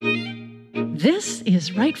This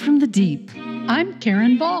is Right from the Deep. I'm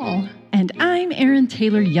Karen Ball. And I'm Erin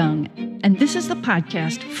Taylor Young. And this is the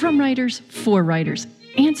podcast from writers for writers,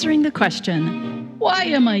 answering the question, why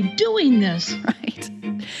am I doing this? Right.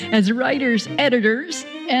 As writers, editors,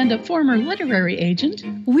 and a former literary agent,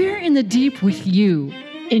 we're in the deep with you,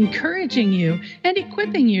 encouraging you and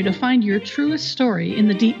equipping you to find your truest story in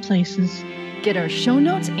the deep places. Get our show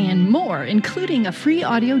notes and more, including a free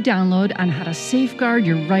audio download on how to safeguard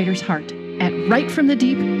your writer's heart at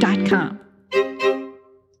rightfromthedeep.com.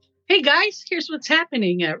 Hey guys, here's what's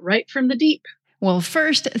happening at Right from the Deep. Well,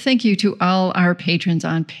 first, thank you to all our patrons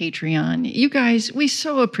on Patreon. You guys, we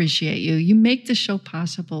so appreciate you. You make the show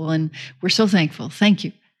possible, and we're so thankful. Thank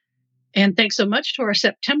you. And thanks so much to our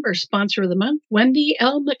September sponsor of the month, Wendy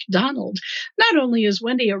L. McDonald. Not only is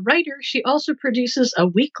Wendy a writer, she also produces a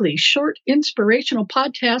weekly short inspirational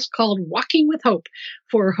podcast called Walking with Hope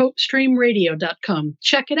for HopeStreamRadio.com.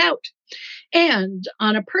 Check it out. And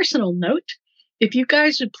on a personal note, if you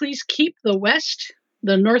guys would please keep the West,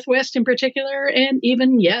 the Northwest in particular, and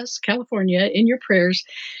even, yes, California in your prayers.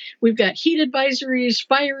 We've got heat advisories,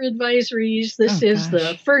 fire advisories. This is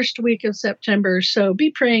the first week of September, so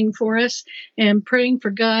be praying for us and praying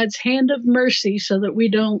for God's hand of mercy so that we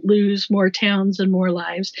don't lose more towns and more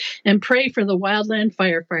lives. And pray for the wildland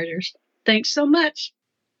firefighters. Thanks so much.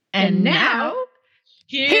 And now,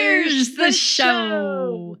 here's the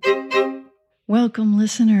show. Welcome,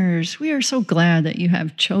 listeners. We are so glad that you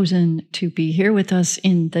have chosen to be here with us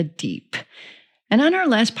in the deep. And on our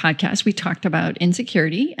last podcast, we talked about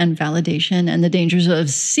insecurity and validation and the dangers of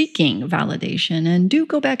seeking validation. And do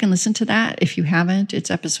go back and listen to that if you haven't.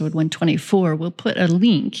 It's episode 124. We'll put a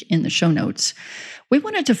link in the show notes. We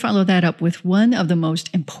wanted to follow that up with one of the most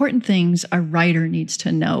important things a writer needs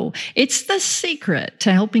to know. It's the secret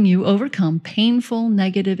to helping you overcome painful,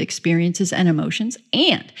 negative experiences and emotions,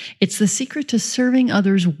 and it's the secret to serving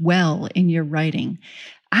others well in your writing.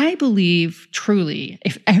 I believe truly,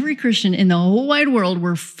 if every Christian in the whole wide world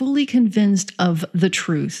were fully convinced of the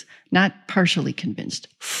truth, not partially convinced,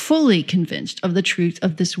 fully convinced of the truth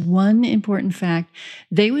of this one important fact,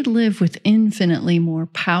 they would live with infinitely more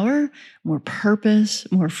power, more purpose,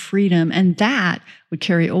 more freedom, and that would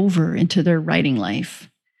carry over into their writing life.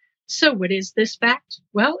 So what is this fact?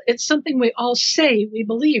 Well, it's something we all say we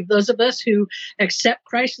believe. Those of us who accept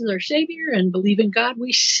Christ as our Savior and believe in God,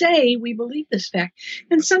 we say we believe this fact.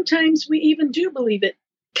 And sometimes we even do believe it,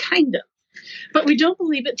 kind of. But we don't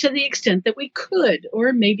believe it to the extent that we could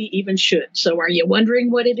or maybe even should. So are you wondering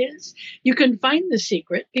what it is? You can find the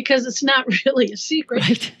secret, because it's not really a secret,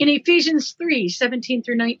 right, in Ephesians 3, 17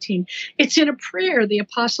 through 19. It's in a prayer the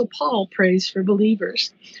Apostle Paul prays for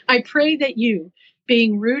believers. I pray that you,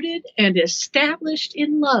 being rooted and established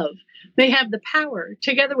in love, may have the power,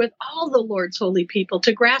 together with all the Lord's holy people,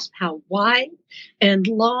 to grasp how wide and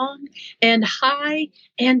long and high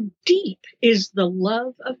and deep is the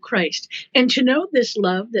love of Christ, and to know this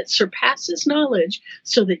love that surpasses knowledge,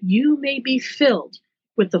 so that you may be filled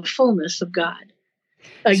with the fullness of God.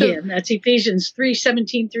 Again, that's Ephesians 3,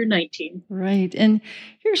 17 through 19. Right. And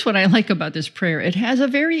here's what I like about this prayer. It has a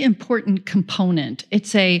very important component.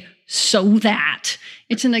 It's a so that.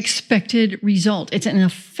 It's an expected result. It's an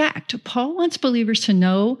effect. Paul wants believers to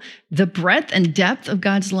know the breadth and depth of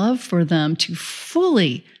God's love for them, to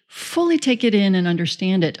fully take it in and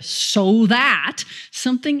understand it, so that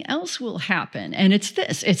something else will happen. And it's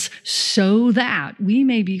this. It's so that we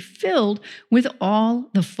may be filled with all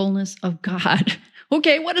the fullness of God.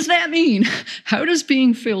 Okay, what does that mean? How does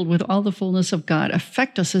being filled with all the fullness of God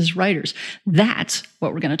affect us as writers? That's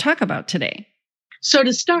what we're going to talk about today. So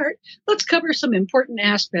to start, let's cover some important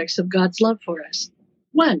aspects of God's love for us.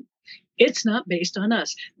 One, it's not based on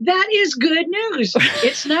us. That is good news.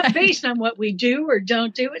 It's not based on what we do or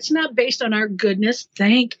don't do. It's not based on our goodness,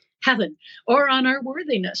 thank heaven, or on our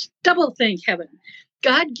worthiness, double thank heaven.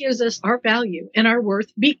 God gives us our value and our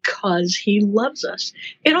worth because he loves us.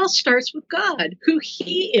 It all starts with God, who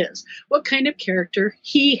he is, what kind of character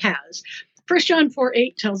he has. 1 John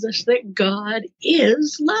 4:8 tells us that God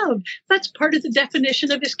is love. That's part of the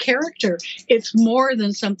definition of his character. It's more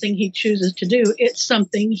than something he chooses to do. It's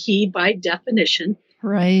something he, by definition,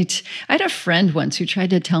 Right. I had a friend once who tried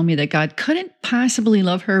to tell me that God couldn't possibly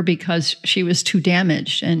love her because she was too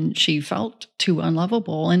damaged and she felt too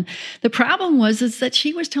unlovable. And the problem was that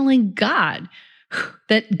she was telling God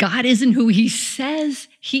that God isn't who he says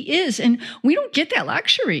he is. And we don't get that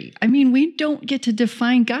luxury. I mean, we don't get to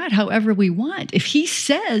define God however we want. If he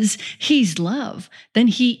says he's love, then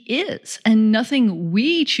he is. And nothing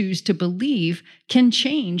we choose to believe can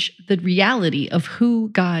change the reality of who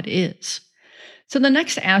God is. So the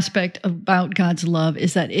next aspect about God's love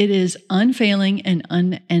is that it is unfailing and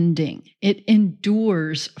unending. It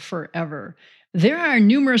endures forever. There are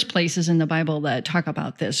numerous places in the Bible that talk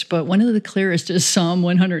about this, but one of the clearest is Psalm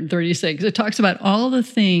 136. It talks about all the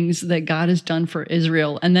things that God has done for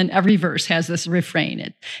Israel, and then every verse has this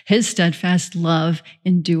refrain: His steadfast love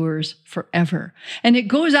endures forever. And it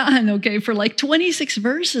goes on, for like 26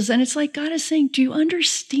 verses, and it's like God is saying, do you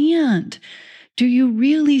understand? Do you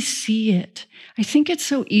really see it? I think it's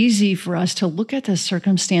so easy for us to look at the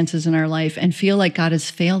circumstances in our life and feel like God has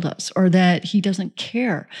failed us or that He doesn't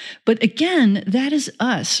care. But again, that is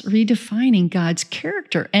us redefining God's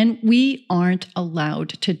character, and we aren't allowed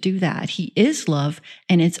to do that. He is love,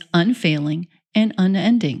 and it's unfailing and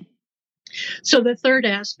unending. So the third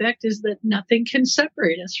aspect is that nothing can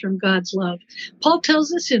separate us from God's love. Paul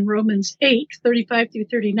tells us in Romans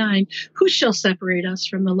 8:35-39, who shall separate us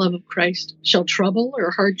from the love of Christ? Shall trouble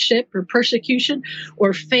or hardship or persecution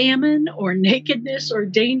or famine or nakedness or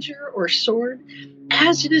danger or sword?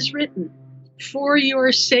 As it is written, for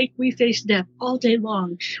your sake we face death all day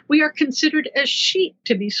long. We are considered as sheep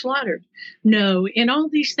to be slaughtered. No, in all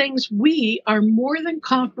these things we are more than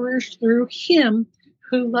conquerors through Him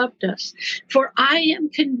who loved us. For I am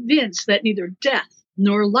convinced that neither death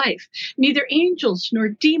nor life, neither angels nor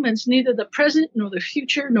demons, neither the present nor the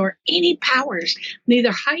future, nor any powers,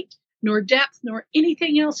 neither height nor depth, nor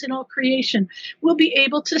anything else in all creation will be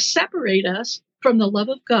able to separate us from the love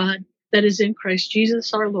of God that is in Christ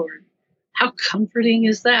Jesus our Lord. How comforting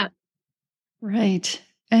is that? Right.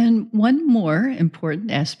 And one more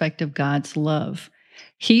important aspect of God's love: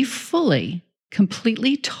 He fully,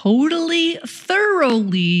 completely, totally,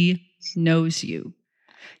 thoroughly knows you.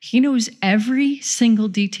 He knows every single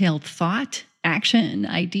detailed thought, action,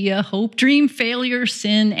 idea, hope, dream, failure,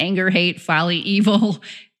 sin, anger, hate, folly, evil,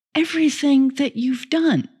 everything that you've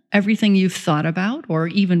done, everything you've thought about or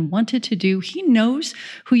even wanted to do. He knows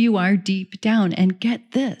who you are deep down. And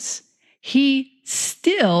get this, He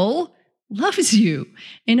still loves you.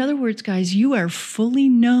 In other words, guys, you are fully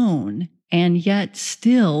known and yet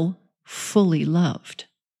still fully loved.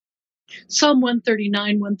 Psalm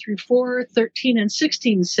 139, 1-4, 13 and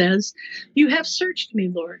 16 says, you have searched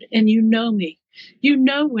me, Lord, and you know me. You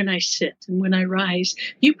know when I sit and when I rise.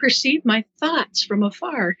 You perceive my thoughts from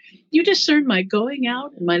afar. You discern my going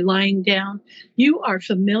out and my lying down. You are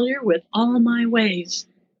familiar with all my ways.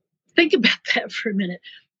 Think about that for a minute.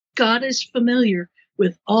 God is familiar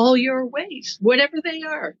with all your ways, whatever they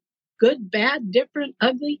are, good, bad, different,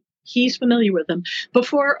 ugly. He's familiar with them.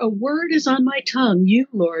 Before a word is on my tongue, you,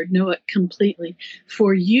 Lord, know it completely.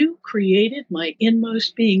 For you created my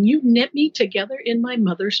inmost being. You knit me together in my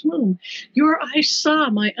mother's womb. Your eyes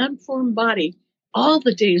saw my unformed body. All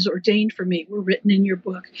the days ordained for me were written in your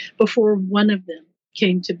book before one of them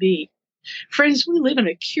came to be. Friends, we live in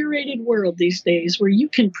a curated world these days where you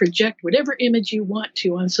can project whatever image you want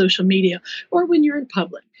to on social media or when you're in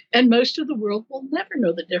public, and most of the world will never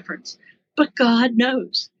know the difference. But God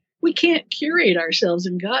knows. We can't curate ourselves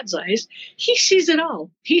in God's eyes. He sees it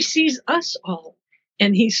all. He sees us all,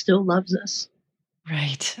 and He still loves us.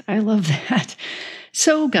 Right. I love that.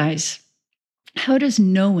 So, guys, how does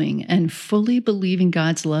knowing and fully believing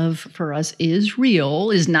God's love for us is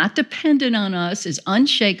real, is not dependent on us, is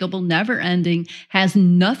unshakable, never ending, has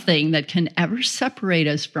nothing that can ever separate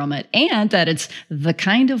us from it, and that it's the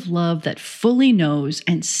kind of love that fully knows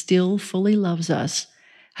and still fully loves us?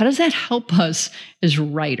 How does that help us as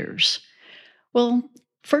writers? Well,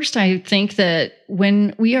 first, I think that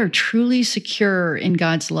when we are truly secure in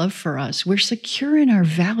God's love for us, we're secure in our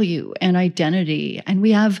value and identity, and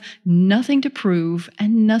we have nothing to prove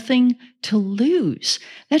and nothing to lose.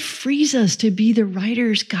 That frees us to be the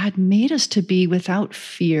writers God made us to be without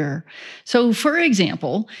fear. So, for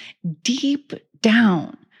example, deep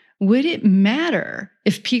down, would it matter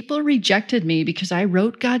if people rejected me because I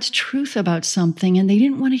wrote God's truth about something and they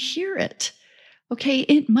didn't want to hear it? Okay,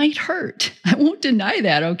 it might hurt. I won't deny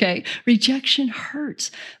that, okay? Rejection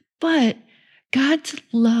hurts. But God's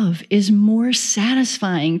love is more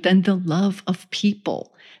satisfying than the love of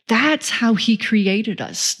people. That's how He created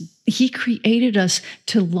us. He created us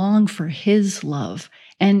to long for His love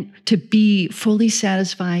and to be fully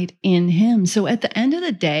satisfied in Him. So at the end of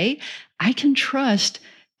the day, I can trust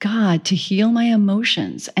God to heal my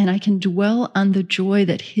emotions, and I can dwell on the joy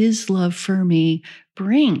that His love for me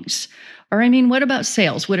brings. Or, what about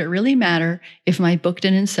sales? Would it really matter if my book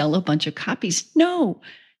didn't sell a bunch of copies? No,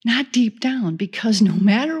 not deep down, because no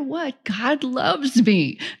matter what, God loves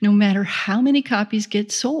me. No matter how many copies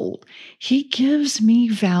get sold, He gives me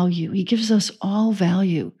value. He gives us all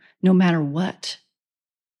value, no matter what.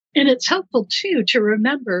 And it's helpful, too, to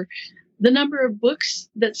remember The number of books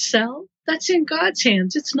that sell, that's in God's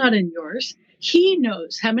hands. It's not in yours. He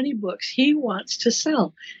knows how many books he wants to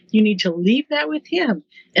sell. You need to leave that with him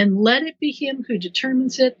and let it be him who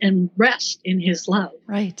determines it and rest in his love.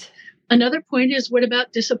 Right. Another point is, what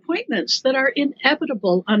about disappointments that are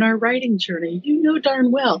inevitable on our writing journey? You know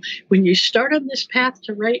darn well, when you start on this path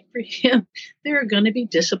to write for him, there are going to be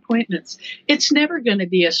disappointments. It's never going to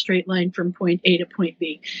be a straight line from point A to point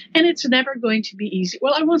B. And it's never going to be easy.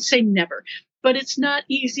 Well, I won't say never, but it's not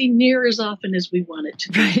easy near as often as we want it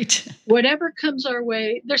to be. Right. Whatever comes our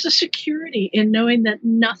way, there's a security in knowing that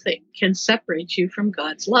nothing can separate you from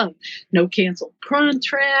God's love. No canceled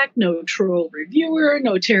contract, no troll reviewer,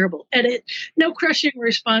 no terrible edit, no crushing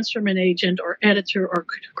response from an agent or editor or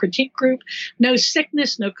critique group, no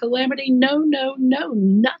sickness, no calamity, no,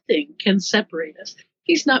 nothing can separate us.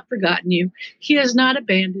 He's not forgotten you. He has not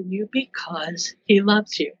abandoned you because he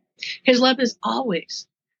loves you. His love is always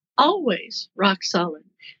rock solid.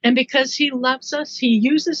 And because he loves us, he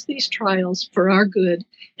uses these trials for our good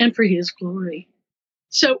and for his glory.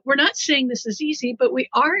 So we're not saying this is easy, but we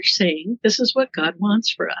are saying this is what God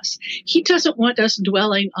wants for us. He doesn't want us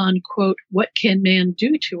dwelling on, quote, what can man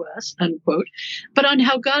do to us, unquote, but on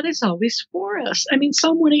how God is always for us. I mean,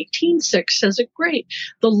 Psalm 118:6 says it great.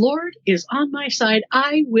 The Lord is on my side.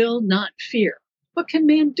 I will not fear. What can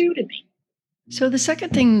man do to me? So the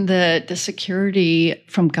second thing that the security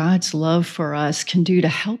from God's love for us can do to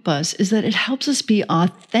help us is that it helps us be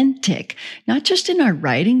authentic, not just in our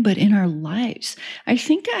writing, but in our lives. I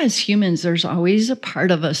think as humans, there's always a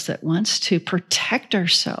part of us that wants to protect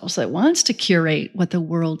ourselves, that wants to curate what the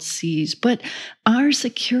world sees. But our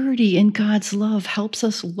security in God's love helps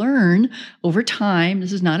us learn over time,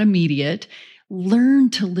 this is not immediate, learn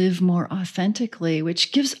to live more authentically,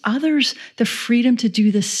 which gives others the freedom to do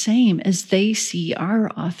the same as they see our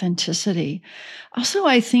authenticity. Also,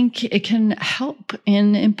 I think it can help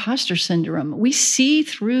in imposter syndrome. We see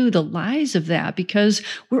through the lies of that because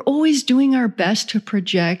we're always doing our best to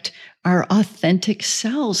project our authentic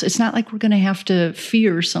selves. It's not like we're going to have to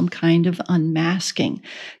fear some kind of unmasking.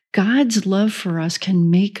 God's love for us can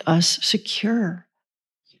make us secure.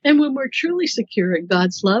 And when we're truly secure in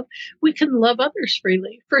God's love, we can love others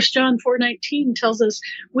freely. 1 John 4:19 tells us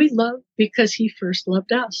we love because he first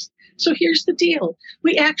loved us. So here's the deal.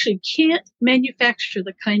 We actually can't manufacture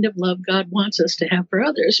the kind of love God wants us to have for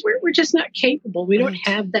others. We're just not capable. We don't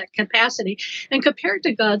have that capacity. And compared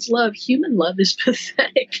to God's love, human love is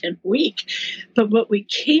pathetic and weak. But what we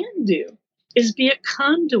can do is be a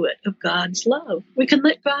conduit of God's love. We can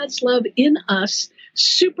let God's love in us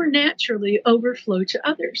supernaturally overflow to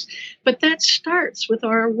others. But that starts with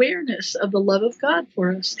our awareness of the love of God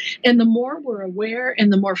for us. And the more we're aware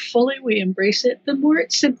and the more fully we embrace it, the more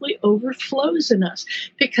it simply overflows in us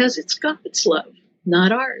because it's God's love,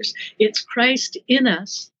 not ours. It's Christ in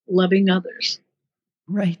us loving others.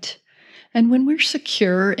 Right. And when we're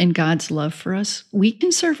secure in God's love for us, we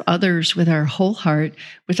can serve others with our whole heart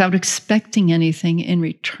without expecting anything in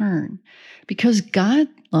return. Because God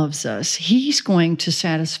loves us, he's going to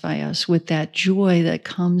satisfy us with that joy that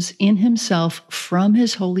comes in himself from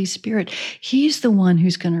his Holy Spirit. He's the one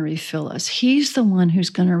who's going to refill us. He's the one who's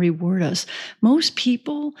going to reward us. Most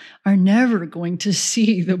people are never going to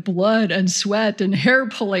see the blood and sweat and hair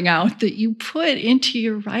pulling out that you put into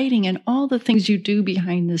your writing and all the things you do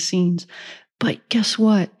behind the scenes. But guess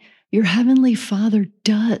what? Your Heavenly Father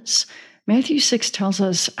does. Matthew 6 tells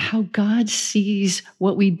us how God sees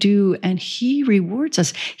what we do and he rewards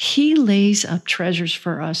us. He lays up treasures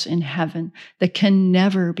for us in heaven that can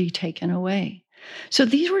never be taken away. So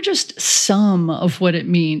these were just some of what it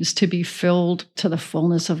means to be filled to the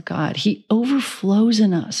fullness of God. He overflows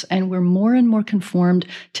in us and we're more and more conformed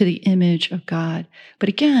to the image of God. But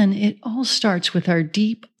again, it all starts with our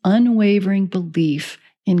deep, unwavering belief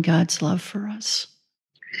in God's love for us.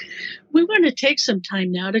 We want to take some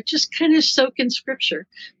time now to just kind of soak in Scripture,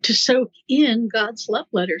 to soak in God's love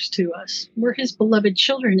letters to us. We're his beloved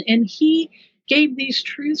children, and he gave these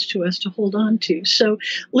truths to us to hold on to. So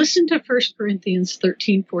listen to 1 Corinthians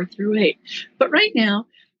 13, 4-8. But right now,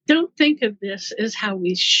 don't think of this as how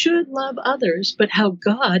we should love others, but how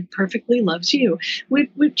God perfectly loves you.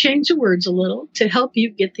 We've changed the words a little to help you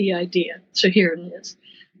get the idea. So here it is.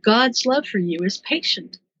 God's love for you is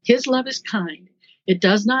patient. His love is kind. It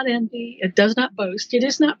does not envy. It does not boast. It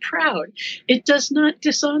is not proud. It does not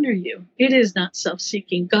dishonor you. It is not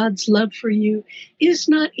self-seeking. God's love for you is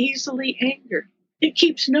not easily angered. It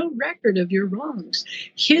keeps no record of your wrongs.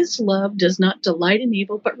 His love does not delight in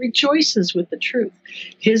evil, but rejoices with the truth.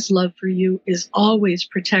 His love for you is always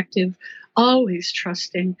protective, always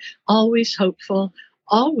trusting, always hopeful,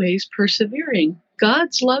 always persevering.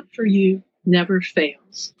 God's love for you never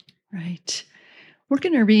fails. Right. We're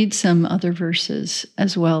going to read some other verses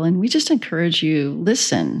as well. And we just encourage you,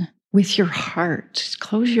 listen with your heart.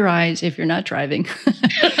 Close your eyes if you're not driving.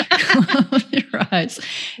 Close your eyes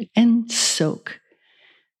and soak.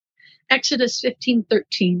 Exodus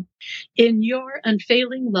 15:13. In your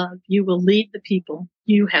unfailing love, you will lead the people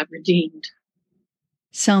you have redeemed.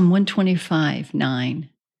 Psalm 125:9.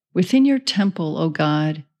 Within your temple, O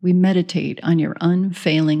God, we meditate on your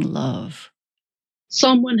unfailing love.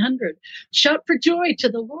 Psalm 100. Shout for joy to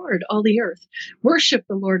the Lord, all the earth. Worship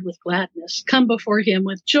the Lord with gladness. Come before him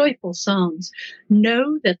with joyful songs.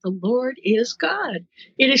 Know that the Lord is God.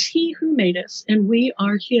 It is he who made us, and we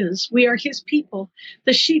are his. We are his people,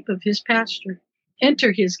 the sheep of his pasture.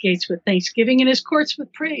 Enter his gates with thanksgiving and his courts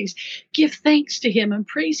with praise. Give thanks to him and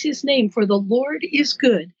praise his name, for the Lord is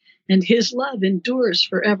good, and his love endures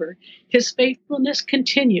forever. His faithfulness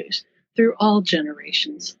continues through all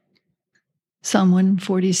generations. Psalm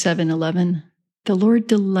 147:11. The Lord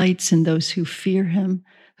delights in those who fear him,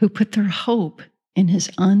 who put their hope in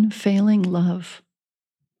his unfailing love.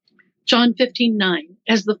 John 15:9.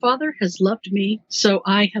 As the Father has loved me, so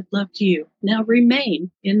I have loved you. Now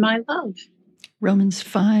remain in my love. Romans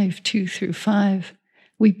 5:2-5.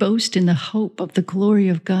 We boast in the hope of the glory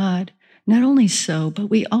of God. Not only so,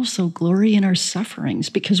 but we also glory in our sufferings,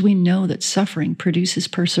 because we know that suffering produces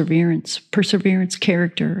perseverance, perseverance,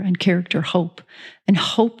 character, and character, hope. And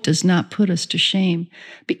hope does not put us to shame,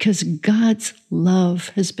 because God's love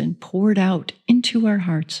has been poured out into our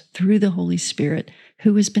hearts through the Holy Spirit,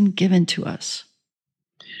 who has been given to us.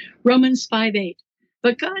 Romans 5:8.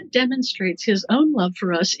 But God demonstrates his own love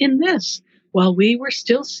for us in this: while we were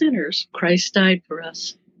still sinners, Christ died for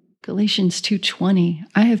us. Galatians 2:20,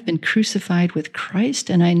 I have been crucified with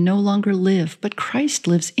Christ, and I no longer live, but Christ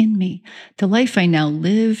lives in me. The life I now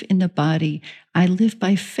live in the body, I live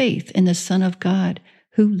by faith in the Son of God,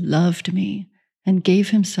 who loved me and gave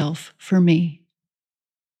himself for me.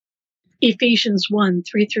 Ephesians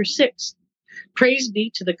 1:3-6. Praise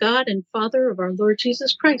be to the God and Father of our Lord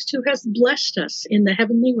Jesus Christ, who has blessed us in the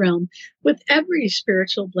heavenly realm with every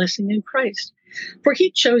spiritual blessing in Christ. For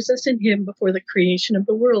he chose us in him before the creation of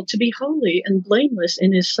the world to be holy and blameless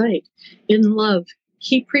in his sight. In love,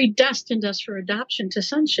 he predestined us for adoption to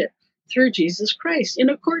sonship through Jesus Christ, in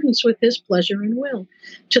accordance with his pleasure and will,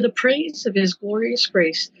 to the praise of his glorious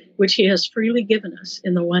grace, which he has freely given us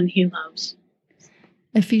in the one he loves.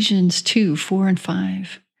 Ephesians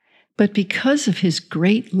 2:4-5. But because of his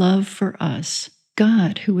great love for us,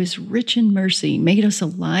 God, who is rich in mercy, made us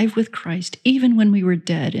alive with Christ even when we were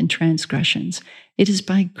dead in transgressions. It is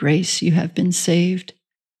by grace you have been saved.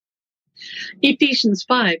 Ephesians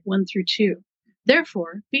 5:1-2.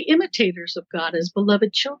 Therefore, be imitators of God as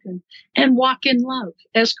beloved children, and walk in love,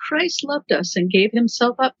 as Christ loved us and gave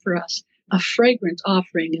himself up for us, a fragrant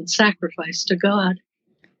offering and sacrifice to God.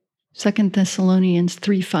 2 Thessalonians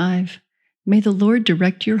 3:5. May the Lord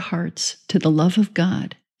direct your hearts to the love of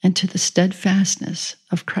God and to the steadfastness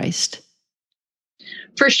of Christ.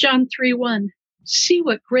 1 John 3:1. See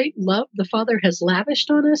what great love the Father has lavished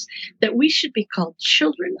on us, that we should be called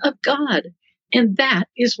children of God. And that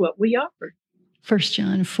is what we are. 1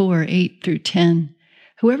 John 4:8-10.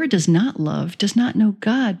 Whoever does not love does not know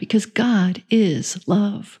God, because God is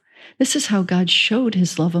love. This is how God showed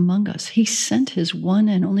his love among us. He sent his one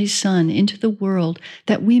and only Son into the world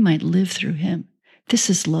that we might live through him. This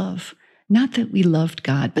is love. Not that we loved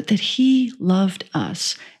God, but that he loved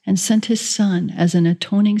us and sent his Son as an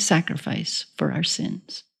atoning sacrifice for our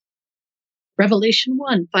sins. Revelation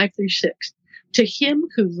 1:5-6. To him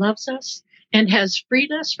who loves us and has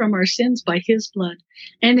freed us from our sins by his blood,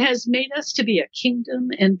 and has made us to be a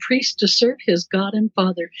kingdom and priests to serve his God and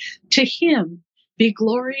Father, to him be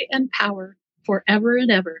glory and power forever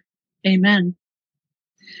and ever. Amen.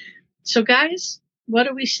 So guys, what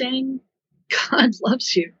are we saying? God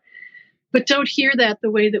loves you. But don't hear that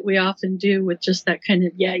the way that we often do, with just that kind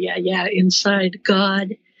of yeah inside.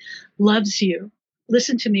 God loves you.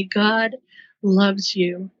 Listen to me. God loves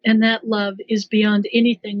you. And that love is beyond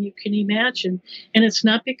anything you can imagine. And it's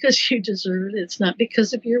not because you deserve it. It's not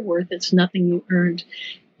because of your worth. It's nothing you earned.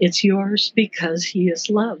 It's yours because he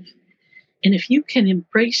is love. And if you can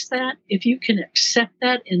embrace that, if you can accept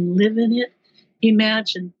that and live in it,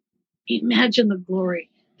 imagine the glory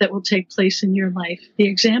that will take place in your life, the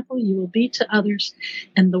example you will be to others,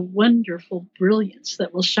 and the wonderful brilliance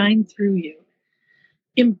that will shine through you.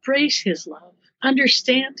 Embrace his love,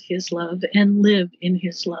 understand his love, and live in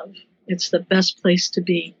his love. It's the best place to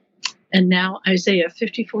be. And now Isaiah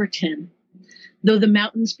 54:10. Though the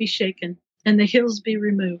mountains be shaken and the hills be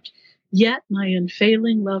removed, Yet my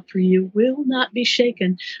unfailing love for you will not be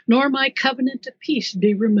shaken, nor my covenant of peace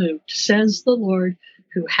be removed, says the Lord,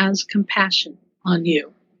 who has compassion on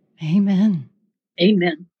you. Amen.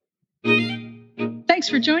 Amen. Thanks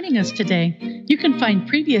for joining us today. You can find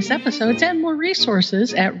previous episodes and more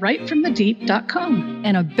resources at writefromthedeep.com.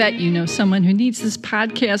 And I bet you know someone who needs this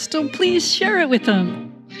podcast, so please share it with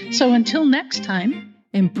them. So until next time,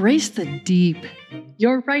 embrace the deep.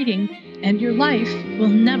 Your writing and your life will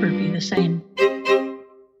never be the same.